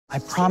I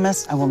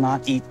promise I will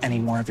not eat any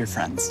more of your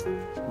friends.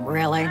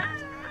 Really?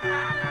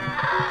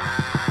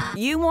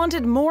 You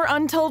wanted more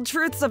untold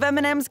truths of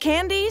M&M's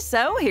candy?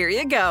 So here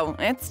you go.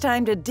 It's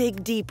time to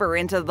dig deeper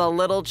into the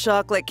little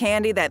chocolate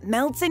candy that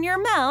melts in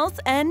your mouth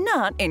and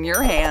not in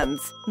your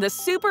hands. The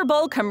Super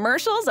Bowl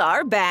commercials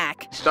are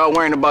back. Start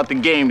worrying about the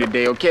game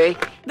today, okay?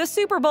 The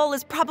Super Bowl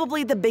is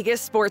probably the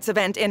biggest sports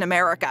event in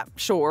America.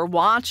 Sure,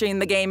 watching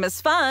the game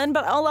is fun,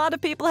 but a lot of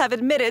people have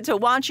admitted to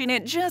watching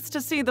it just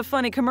to see the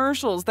funny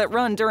commercials that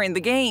run during the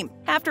game.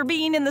 After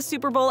being in the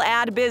Super Bowl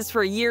ad biz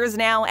for years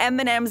now,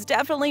 M&M's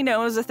definitely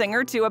knows a thing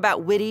or two about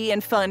witty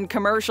and fun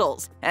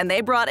commercials. And they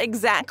brought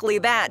exactly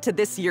that to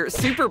this year's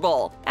Super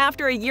Bowl.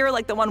 After a year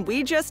like the one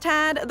we just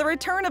had, the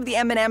return of the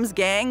M&M's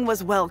gang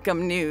was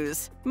welcome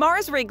news.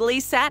 Mars Wrigley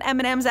sat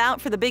M&M's out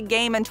for the big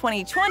game in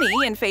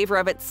 2020 in favor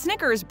of its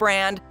Snickers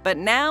brand, but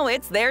now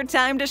it's their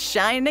time to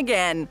shine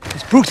again.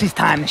 It's Brucey's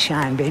time to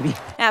shine, baby.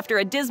 After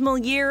a dismal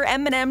year,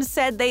 M&M's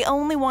said they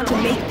only want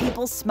to make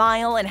people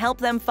smile and help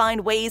them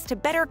find ways to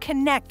better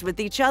connect with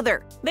each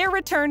other. Their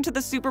return to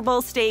the Super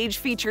Bowl stage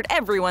featured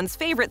everyone's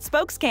favorite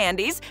spokes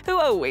candies, who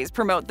always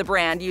promote the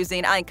brand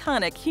using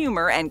iconic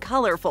humor and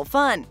colorful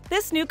fun.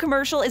 This new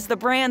commercial is the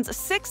brand's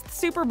 6th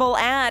Super Bowl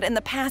ad in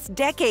the past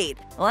decade.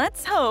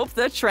 Let's hope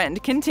the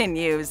trend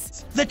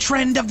continues. The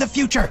trend of the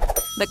future.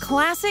 The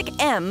classic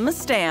M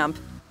stamp.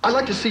 I'd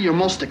like to see your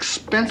most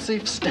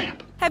expensive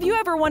stamp. Have you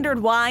ever wondered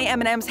why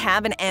M&M's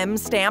have an M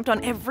stamped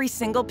on every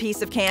single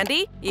piece of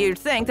candy? You'd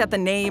think that the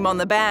name on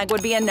the bag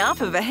would be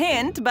enough of a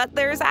hint, but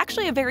there's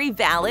actually a very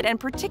valid and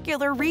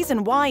particular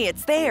reason why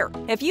it's there.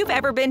 If you've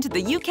ever been to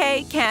the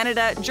UK,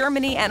 Canada,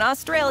 Germany, and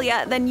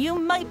Australia, then you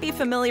might be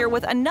familiar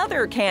with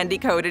another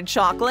candy-coated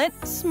chocolate,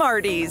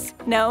 Smarties.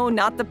 No,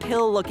 not the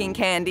pill-looking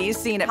candies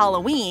seen at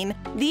Halloween.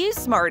 These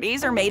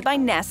Smarties are made by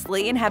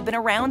Nestle and have been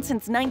around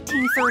since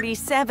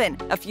 1937,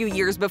 a few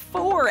years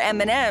before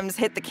M&M's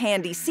hit the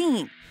candy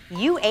scene.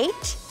 You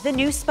ate the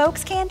new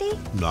spokes candy?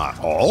 Not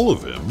all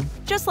of them.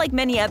 Just like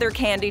many other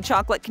candy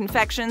chocolate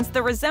confections,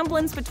 the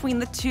resemblance between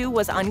the two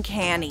was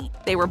uncanny.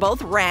 They were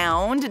both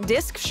round,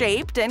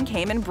 disc-shaped, and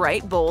came in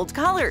bright, bold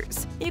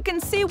colors. You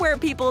can see where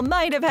people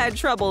might have had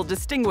trouble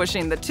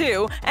distinguishing the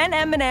two, and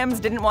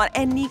M&M's didn't want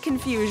any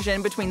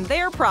confusion between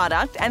their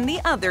product and the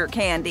other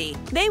candy.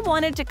 They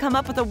wanted to come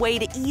up with a way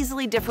to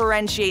easily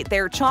differentiate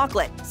their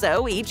chocolate,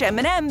 so each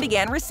M&M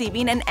began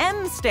receiving an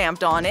M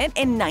stamped on it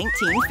in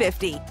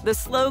 1950. The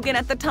slogan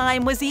at the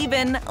time was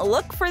even,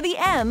 "Look for the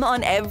M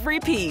on every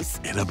piece."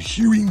 And I'm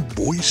hearing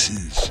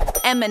voices.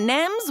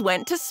 M&M's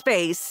went to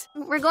space.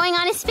 We're going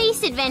on a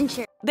space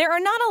adventure. There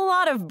are not a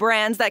lot of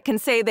brands that can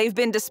say they've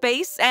been to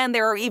space, and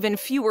there are even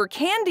fewer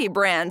candy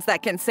brands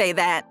that can say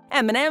that.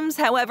 M&M's,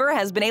 however,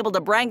 has been able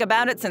to brag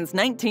about it since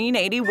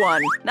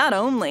 1981. Not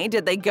only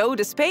did they go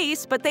to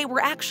space, but they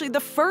were actually the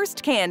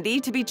first candy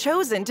to be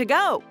chosen to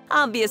go.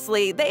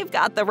 Obviously, they've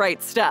got the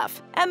right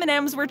stuff.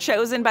 M&M's were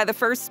chosen by the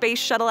first space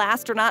shuttle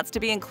astronauts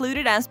to be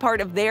included as part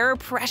of their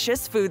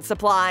precious food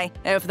supply.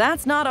 If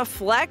that's not a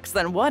flex,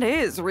 then what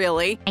is,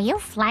 really? Are you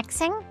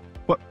flexing?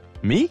 What,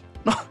 me?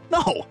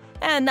 No.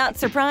 And not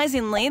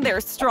surprisingly,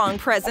 their strong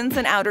presence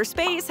in outer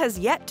space has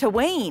yet to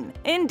wane.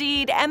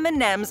 Indeed,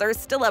 M&M's are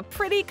still a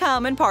pretty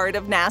common part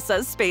of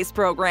NASA's space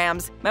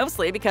programs,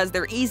 mostly because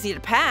they're easy to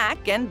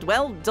pack and,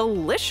 well,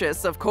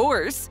 delicious, of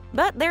course.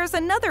 But there's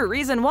another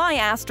reason why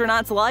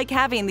astronauts like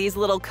having these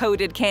little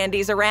coated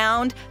candies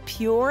around: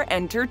 pure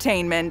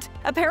entertainment.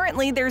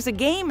 Apparently, there's a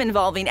game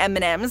involving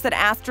M&M's that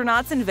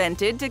astronauts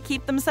invented to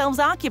keep themselves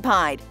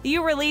occupied.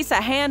 You release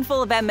a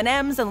handful of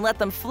M&M's and let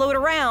them float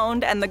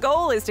around, and the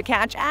goal is to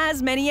catch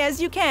as many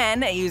as you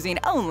can using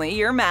only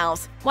your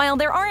mouth. While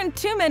there aren't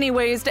too many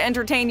ways to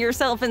entertain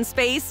yourself in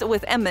space,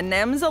 with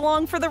M&M's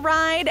along for the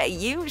ride,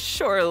 you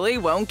surely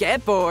won't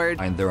get bored.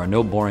 And there are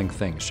no boring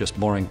things, just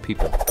boring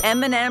people.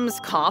 M&M's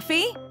coffee?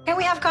 Can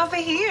we have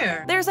coffee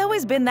here? There's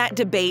always been that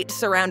debate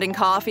surrounding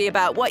coffee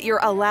about what you're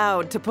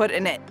allowed to put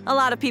in it. A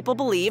lot of people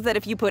believe that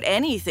if you put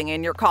anything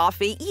in your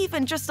coffee,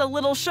 even just a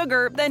little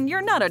sugar, then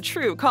you're not a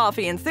true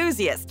coffee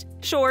enthusiast.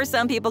 Sure,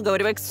 some people go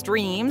to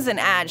extremes and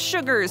add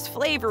sugars,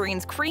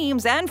 flavorings,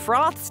 creams, and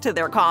froths to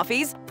their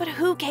coffees, but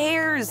who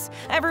cares?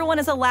 Everyone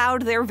is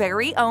allowed their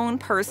very own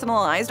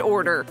personalized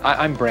order.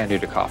 I'm brand new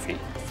to coffee,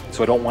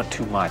 so I don't want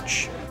too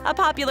much. A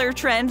popular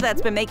trend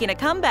that's been making a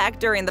comeback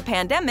during the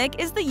pandemic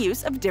is the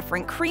use of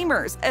different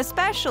creamers,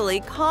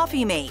 especially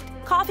Coffee Mate.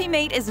 Coffee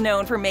Mate is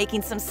known for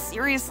making some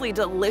seriously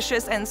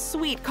delicious and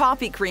sweet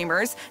coffee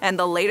creamers, and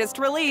the latest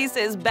release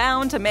is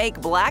bound to make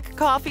black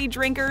coffee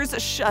drinkers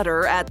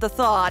shudder at the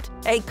thought.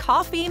 A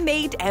Coffee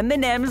Mate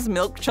M&M's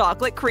Milk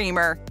Chocolate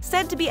Creamer.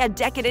 Said to be a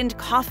decadent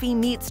coffee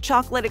meets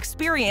chocolate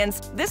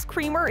experience, this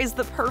creamer is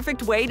the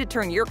perfect way to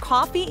turn your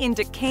coffee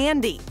into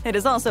candy. It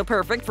is also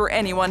perfect for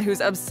anyone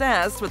who's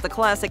obsessed with the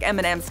classic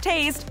M&M's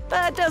taste,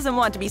 but doesn't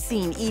want to be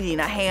seen eating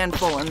a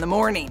handful in the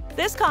morning.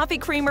 This coffee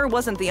creamer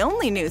wasn't the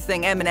only new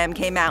thing M&M M&M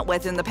came out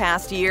with in the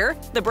past year.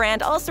 The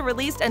brand also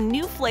released a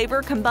new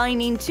flavor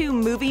combining two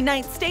movie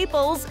night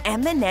staples,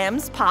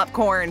 M&M's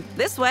popcorn.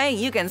 This way,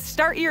 you can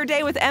start your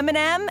day with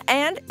M&M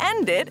and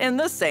end it in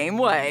the same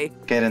way.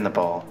 Get in the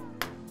ball.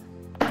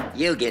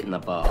 You get in the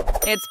ball.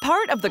 It's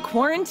part of the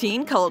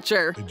quarantine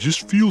culture. I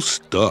just feel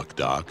stuck,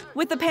 Doc.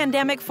 With the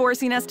pandemic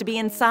forcing us to be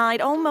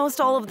inside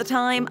almost all of the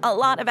time, a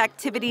lot of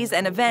activities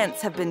and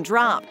events have been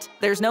dropped.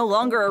 There's no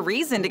longer a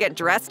reason to get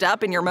dressed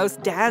up in your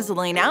most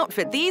dazzling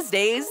outfit these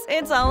days.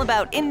 It's all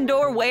about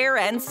indoor wear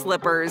and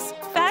slippers.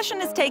 Fashion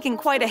has taken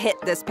quite a hit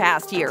this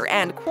past year,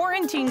 and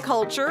quarantine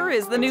culture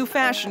is the new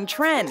fashion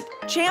trend.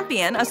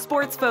 Champion, a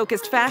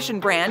sports-focused fashion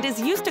brand, is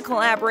used to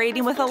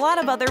collaborating with a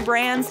lot of other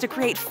brands to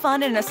create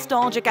fun and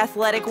nostalgic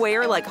athletic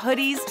wear like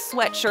hoodies,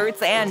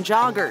 sweatshirts, and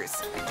joggers.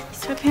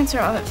 Sweatpants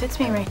are all that fits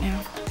me right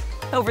now.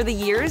 Over the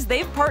years,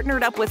 they've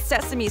partnered up with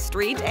Sesame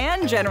Street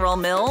and General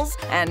Mills,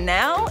 and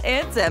now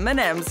it's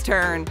M&M's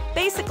turn.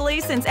 Basically,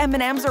 since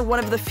M&M's are one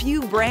of the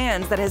few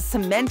brands that has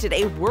cemented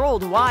a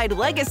worldwide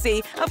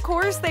legacy, of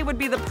course they would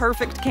be the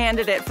perfect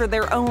candidate for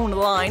their own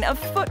line of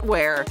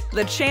footwear.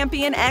 The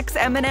Champion X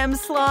M&M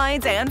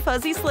slides and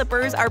fuzzy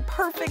slippers are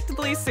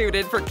perfectly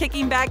suited for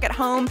kicking back at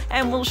home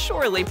and will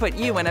surely put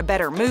you in a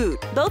better mood.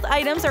 Both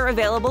items are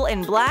available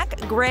in black,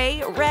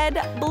 gray,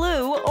 red,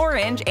 blue,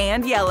 orange,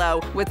 and yellow,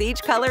 with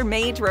each color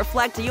made to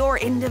reflect your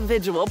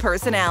individual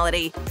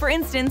personality. For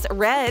instance,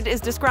 red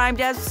is described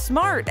as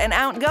smart and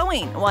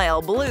outgoing,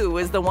 while blue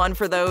is the one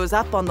for those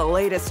up on the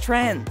latest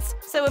trends.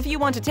 So if you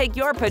want to take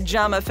your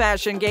pajama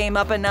fashion game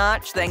up a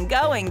notch, then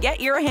go and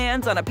get your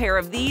hands on a pair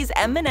of these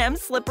M&M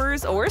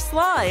slippers or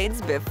slides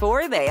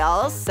before they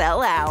all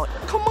sell out.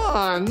 Come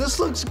on, this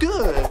looks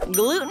good.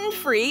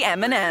 Gluten-free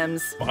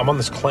M&Ms. I'm on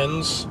this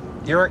cleanse.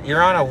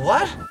 You're on a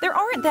what? There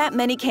aren't that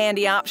many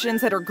candy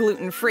options that are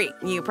gluten-free.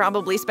 You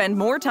probably spend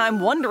more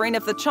time wondering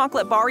if the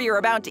chocolate bar you're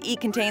about to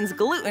eat contains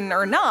gluten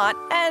or not,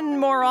 and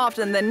more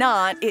often than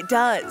not, it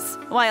does.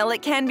 While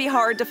it can be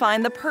hard to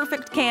find the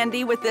perfect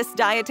candy with this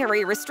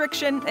dietary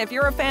restriction, if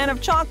you're a fan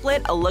of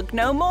chocolate, look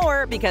no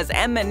more, because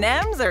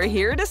M&M's are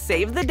here to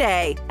save the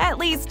day. At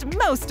least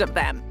most of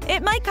them.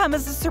 It might come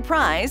as a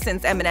surprise,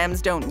 since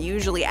M&M's don't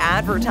usually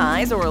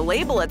advertise or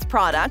label its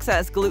products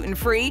as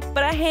gluten-free,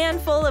 but a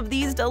handful of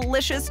these delicious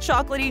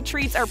chocolatey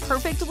treats are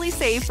perfectly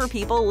safe for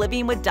people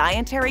living with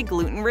dietary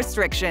gluten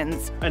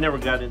restrictions. I never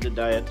got into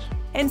diets.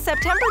 In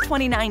September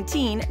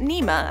 2019,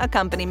 Nema, a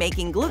company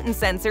making gluten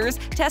sensors,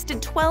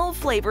 tested 12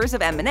 flavors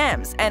of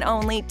M&M's, and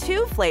only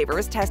 2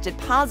 flavors tested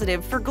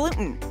positive for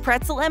gluten: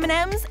 pretzel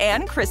M&M's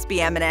and crispy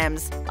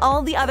M&M's.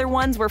 All the other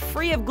ones were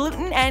free of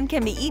gluten and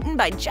can be eaten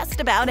by just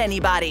about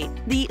anybody.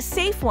 The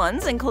safe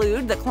ones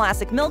include the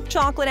classic milk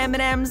chocolate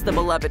M&M's, the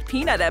beloved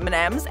peanut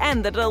M&M's,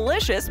 and the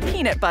delicious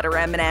peanut butter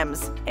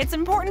M&M's. It's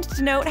important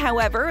to note,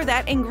 however,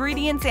 that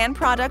ingredients and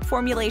product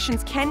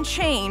formulations can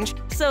change,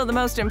 so the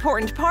most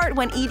important part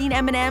when eating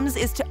M&M's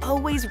is to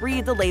always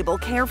read the label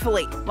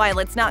carefully. While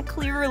it's not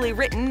clearly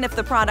written if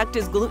the product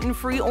is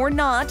gluten-free or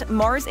not,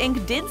 Mars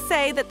Inc. did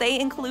say that they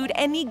include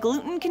any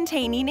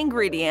gluten-containing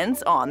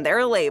ingredients on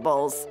their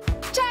labels.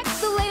 Check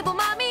the label,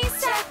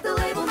 mommies! Check the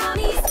label,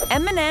 mommies!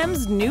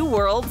 M&M's New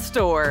World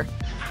Store.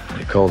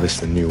 They call this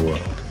the New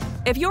World.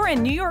 If you're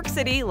in New York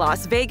City,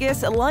 Las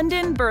Vegas,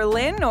 London,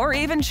 Berlin, or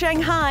even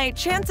Shanghai,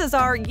 chances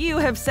are you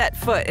have set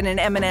foot in an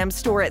M&M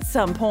store at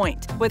some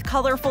point. With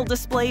colorful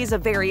displays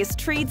of various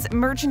treats,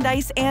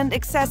 merchandise, and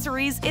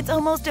accessories, it's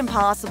almost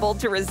impossible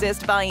to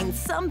resist buying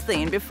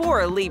something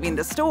before leaving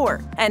the store.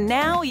 And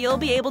now you'll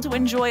be able to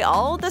enjoy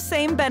all the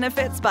same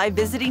benefits by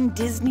visiting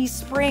Disney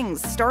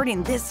Springs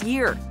starting this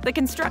year. The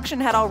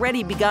construction had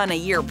already begun a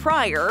year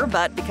prior,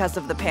 but because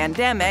of the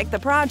pandemic, the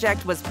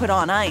project was put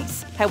on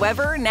ice.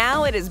 However,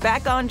 now it is back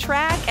on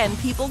track, and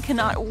people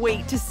cannot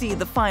wait to see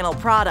the final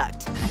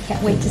product. I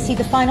can't wait to see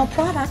the final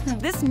product.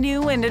 This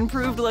new and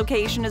improved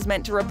location is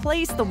meant to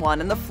replace the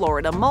one in the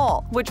Florida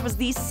Mall, which was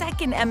the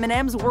second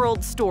M&M's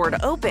World store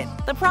to open.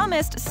 The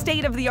promised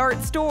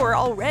state-of-the-art store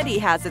already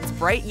has its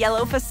bright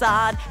yellow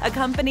facade,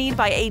 accompanied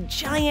by a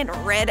giant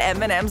red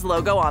M&M's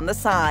logo on the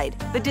side.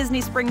 The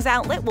Disney Springs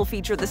outlet will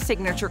feature the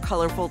signature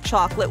colorful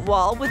chocolate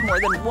wall with more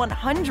than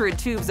 100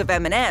 tubes of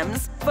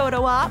M&M's,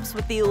 photo ops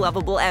with the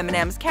lovable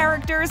M&M's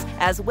characters,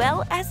 as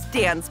well as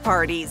dance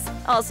parties.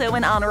 Also,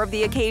 in honor of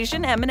the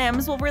occasion,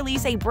 M&M's will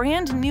release a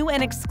brand new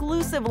and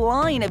exclusive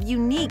line of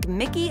unique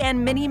Mickey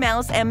and Minnie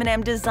Mouse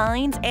M&M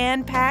designs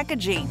and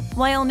packaging.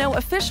 While no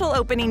official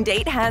opening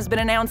date has been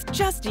announced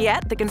just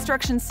yet, the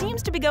construction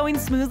seems to be going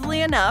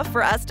smoothly enough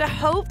for us to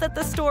hope that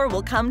the store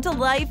will come to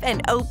life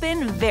and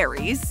open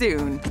very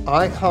soon.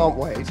 I can't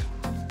wait.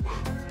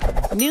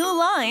 New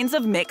lines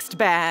of mixed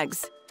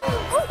bags.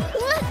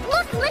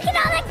 Look at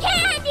all the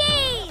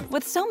candies!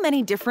 With so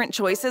many different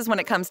choices when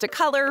it comes to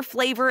color,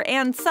 flavor,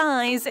 and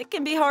size, it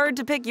can be hard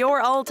to pick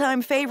your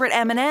all-time favorite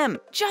M&M.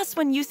 Just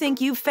when you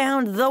think you've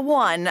found the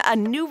one, a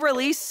new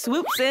release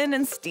swoops in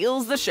and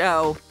steals the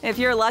show. If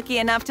you're lucky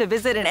enough to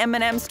visit an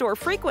M&M store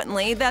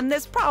frequently, then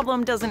this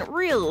problem doesn't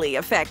really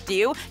affect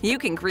you. You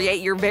can create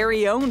your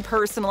very own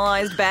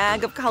personalized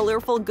bag of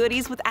colorful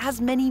goodies with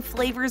as many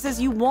flavors as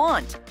you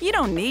want. You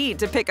don't need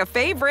to pick a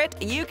favorite,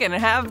 you can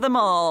have them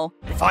all.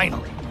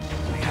 Finally,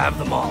 we have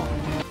them all.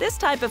 This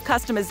type of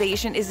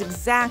customization is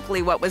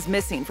exactly what was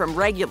missing from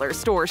regular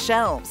store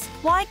shelves.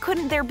 Why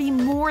couldn't there be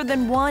more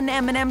than one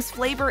M&M's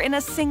flavor in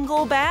a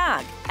single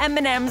bag?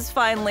 M&M's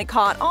finally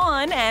caught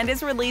on and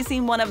is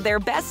releasing one of their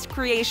best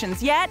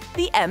creations yet,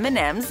 the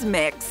M&M's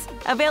Mix.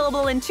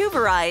 Available in 2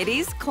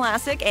 varieties,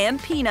 classic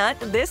and peanut,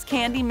 this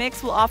candy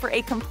mix will offer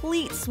a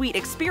complete sweet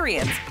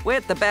experience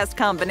with the best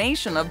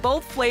combination of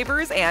both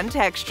flavors and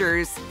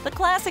textures. The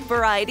classic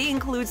variety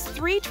includes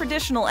 3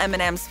 traditional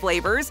M&M's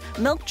flavors: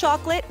 milk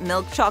chocolate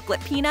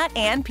peanut,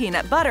 and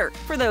peanut butter.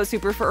 For those who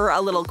prefer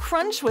a little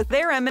crunch with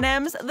their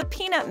M&M's, the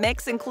peanut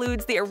mix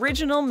includes the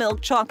original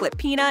milk chocolate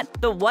peanut,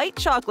 the white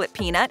chocolate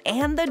peanut,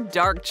 and the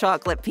dark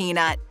chocolate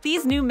peanut.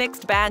 These new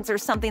mixed bags are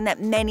something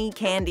that many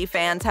candy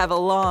fans have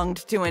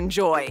longed to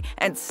enjoy,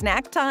 and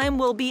snack time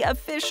will be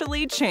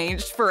officially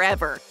changed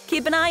forever.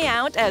 Keep an eye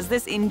out as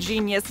this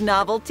ingenious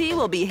novelty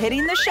will be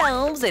hitting the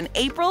shelves in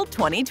April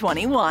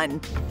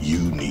 2021. You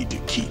need to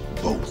keep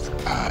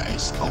both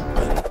eyes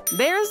open.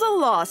 There's a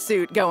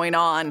lawsuit going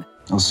on.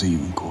 I'll see you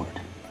in court.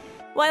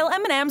 While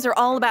M&M's are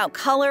all about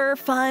color,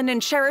 fun,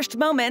 and cherished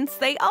moments,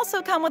 they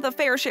also come with a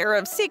fair share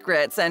of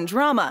secrets and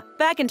drama.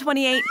 Back in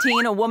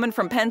 2018, a woman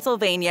from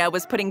Pennsylvania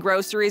was putting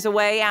groceries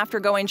away after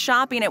going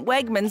shopping at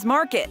Wegmans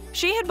Market.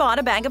 She had bought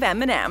a bag of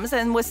M&M's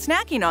and was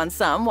snacking on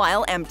some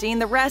while emptying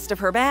the rest of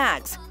her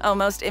bags.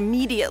 Almost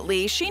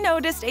immediately, she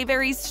noticed a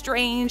very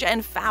strange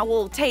and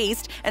foul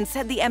taste and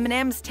said the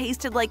M&M's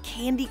tasted like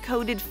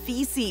candy-coated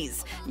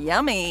feces.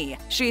 Yummy!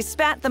 She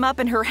spat them up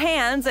in her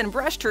hands and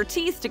brushed her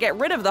teeth to get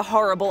rid of the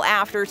horrible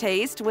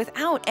aftertaste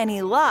without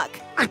any luck.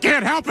 I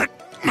can't help it!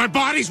 My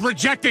body's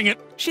rejecting it!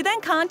 She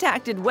then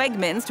contacted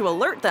Wegmans to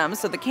alert them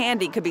so the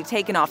candy could be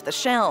taken off the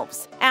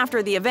shelves.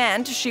 After the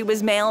event, she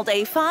was mailed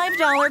a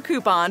 $5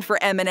 coupon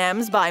for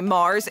M&M's by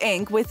Mars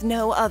Inc. with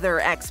no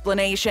other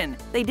explanation.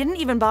 They didn't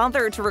even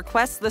bother to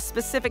request the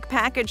specific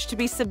package to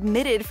be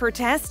submitted for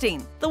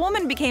testing. The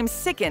woman became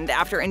sickened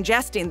after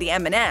ingesting the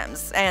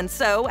M&M's, and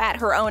so, at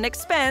her own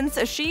expense,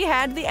 she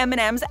had the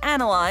M&M's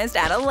analyzed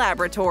at a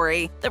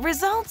laboratory. The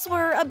results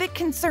were a bit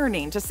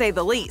concerning, to say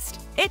the least.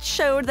 It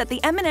showed that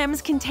the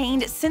M&M's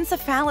contained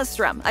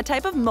syncephalostrum, a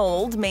type of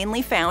mold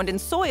mainly found in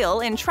soil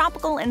in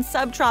tropical and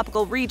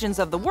subtropical regions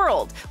of the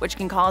world, which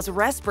can cause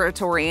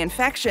respiratory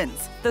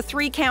infections. The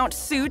 3-count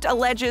suit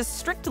alleges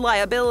strict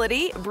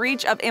liability,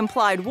 breach of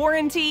implied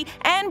warranty,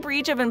 and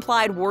breach of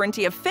implied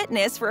warranty of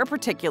fitness for a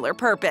particular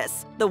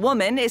purpose. The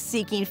woman is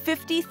seeking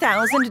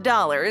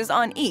 $50,000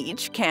 on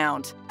each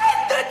count.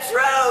 And the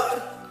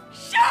truth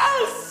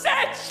shall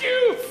set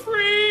you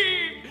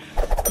free!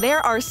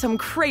 There are some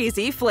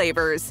crazy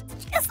flavors.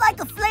 It's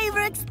like a flavor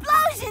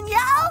explosion, yo!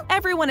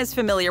 Everyone is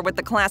familiar with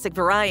the classic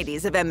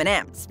varieties of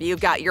M&M's. You've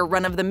got your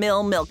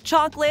run-of-the-mill milk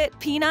chocolate,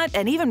 peanut,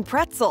 and even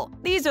pretzel.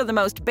 These are the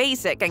most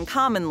basic and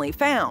commonly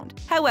found.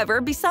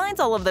 However, besides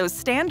all of those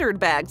standard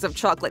bags of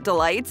chocolate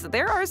delights,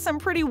 there are some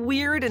pretty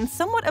weird and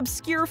somewhat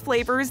obscure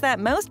flavors that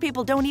most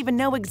people don't even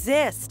know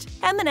exist.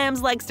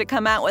 M&M's likes to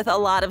come out with a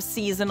lot of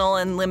seasonal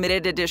and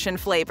limited edition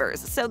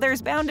flavors, so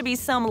there's bound to be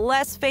some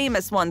less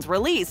famous ones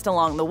released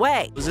along the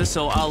way. Is this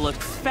so I'll look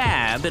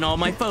fab in all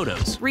my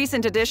photos?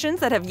 Recent additions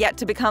that have yet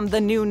to become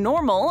the new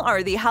normal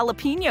are the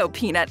jalapeno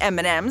peanut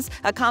M&M's,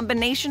 a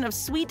combination of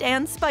sweet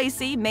and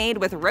spicy made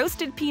with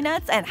roasted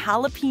peanuts and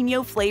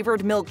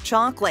jalapeno-flavored milk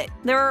chocolate.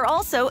 There are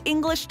also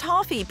English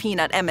toffee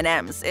peanut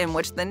M&M's, in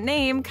which the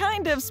name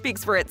kind of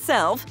speaks for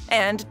itself,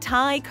 and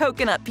Thai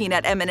coconut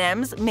peanut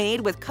M&M's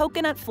made with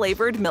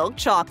coconut-flavored milk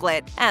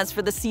chocolate. As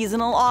for the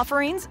seasonal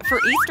offerings, for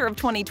Easter of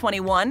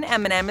 2021,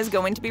 M&M is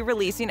going to be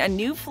releasing a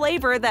new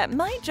flavor that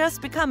might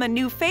just become a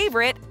new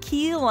favorite,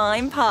 key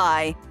lime pie.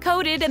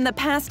 Coated in the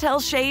pastel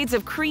shades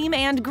of cream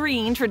and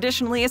green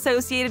traditionally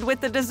associated with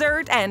the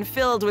dessert and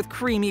filled with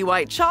creamy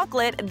white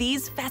chocolate,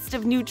 these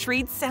festive new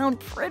treats sound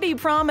pretty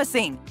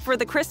promising. For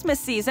the Christmas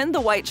season,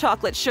 the white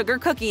chocolate sugar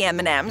cookie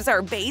M&M's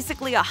are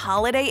basically a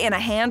holiday in a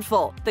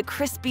handful. The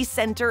crispy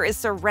center is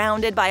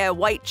surrounded by a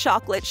white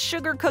chocolate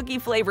sugar cookie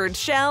flavored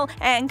shell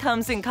and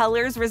comes in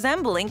colors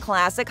resembling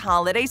classic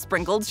holiday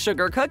sprinkled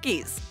sugar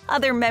cookies.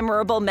 Other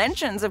memorable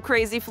mentions of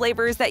crazy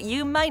flavors that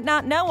you might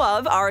not know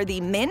of are the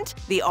mint,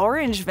 the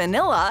orange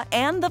vanilla,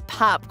 and the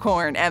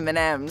popcorn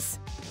M&Ms.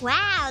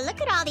 Wow,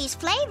 look at all these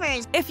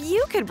flavors! If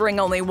you could bring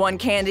only one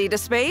candy to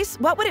space,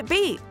 what would it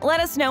be? Let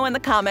us know in the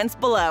comments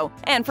below.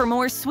 And for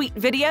more sweet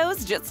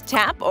videos, just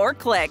tap or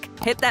click.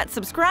 Hit that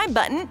subscribe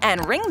button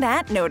and ring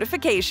that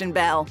notification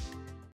bell.